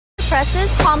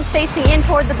presses, palms facing in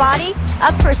toward the body,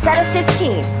 up for a set of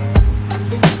 15.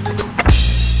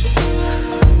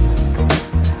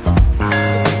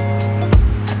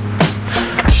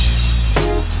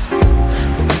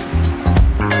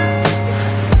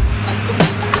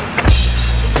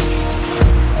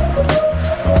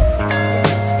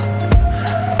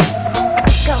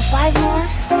 Let's go, 5 more.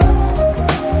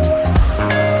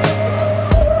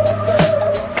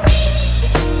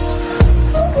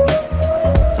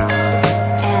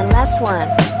 One.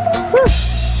 Woo.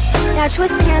 Now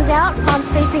twist the hands out, palms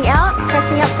facing out,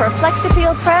 pressing up for a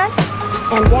Flexappeal press,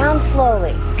 and down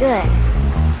slowly. Good.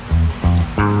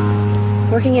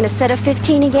 Working in a set of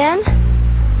 15 again.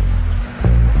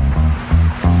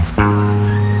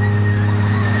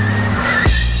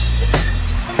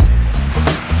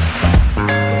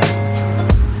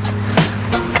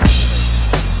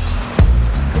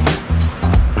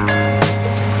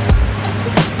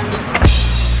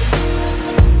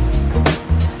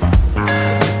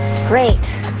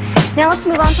 Great. Now let's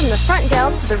move on from the front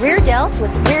delt to the rear delts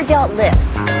with rear delt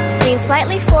lifts. Lean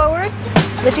slightly forward,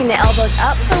 lifting the elbows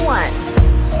up for 1,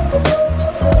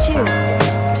 2,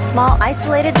 small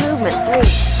isolated movement, 3, 6,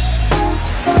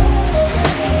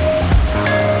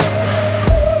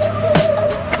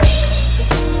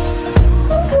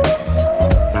 7,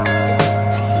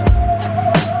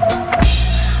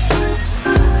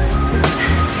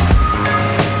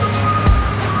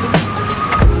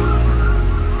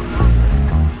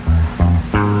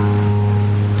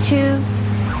 2,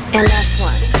 and last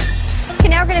one. Okay,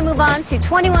 now we're going to move on to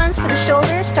 21s for the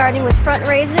shoulders, starting with front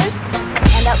raises,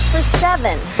 and up for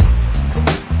 7,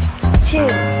 2,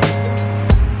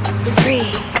 3,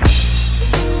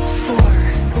 4,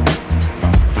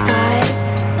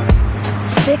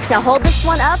 5, 6. Now hold this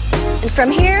one up, and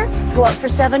from here, go up for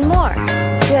 7 more.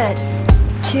 Good.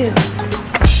 2, 3,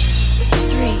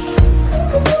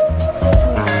 4,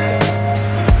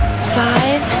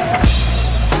 5,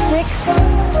 6,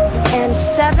 and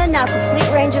 7. Now complete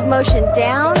range of motion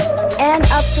down and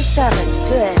up for 7.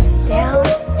 Good. Down. 2.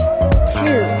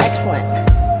 Excellent.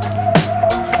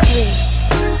 3.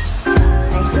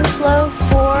 Nice and slow.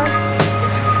 4,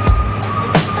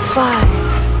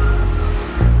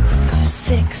 5,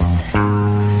 6,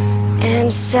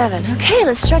 and 7. Okay,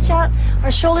 let's stretch out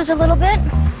our shoulders a little bit.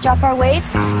 Drop our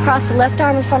weights. Cross the left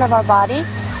arm in front of our body.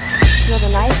 Feel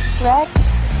a nice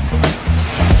stretch.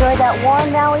 Enjoy that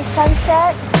warm Maui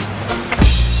sunset.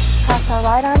 Cross our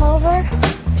right arm over.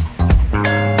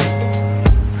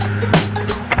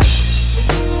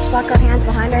 Lock our hands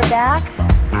behind our back.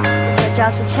 Stretch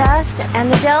out the chest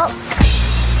and the delts.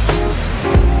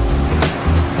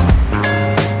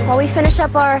 While we finish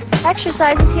up our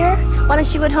exercises here, why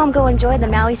don't you at home go enjoy the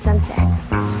Maui sunset?